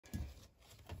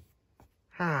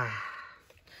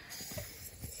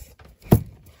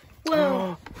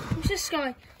Whoa, who's this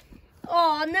guy?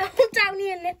 Oh, no, down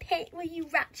here in the pit with you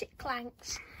ratchet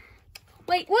clanks.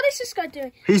 Wait, what is this guy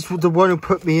doing? He's the one who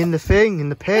put me in the thing, in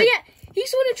the pit. Oh, yeah,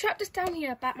 he's the one who trapped us down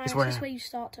here, Batman. This is where you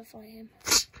start to fight him.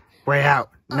 Way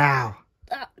out, now.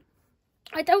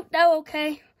 I don't know,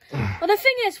 okay? Well, the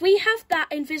thing is, we have that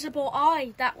invisible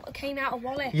eye that came out of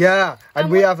Wallace. Yeah, and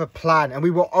we have a plan, and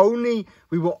we will only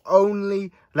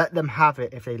let them have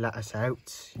it if they let us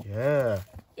out. Yeah.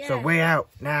 So way out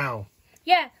now.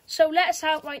 Yeah, so let us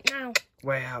out right now.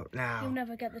 Way out now. You'll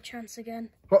never get the chance again.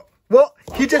 What?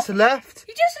 He just left?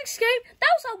 He just escaped? That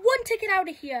was our one ticket out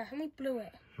of here, and we blew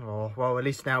it. Oh, well, at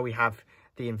least now we have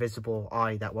the invisible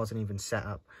eye that wasn't even set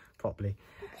up properly.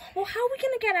 Well, how are we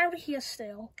going to get out of here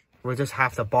still? We'll just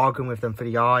have to bargain with them for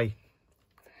the eye.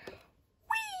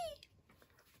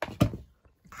 Whee!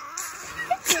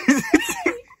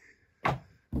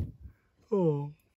 Oh.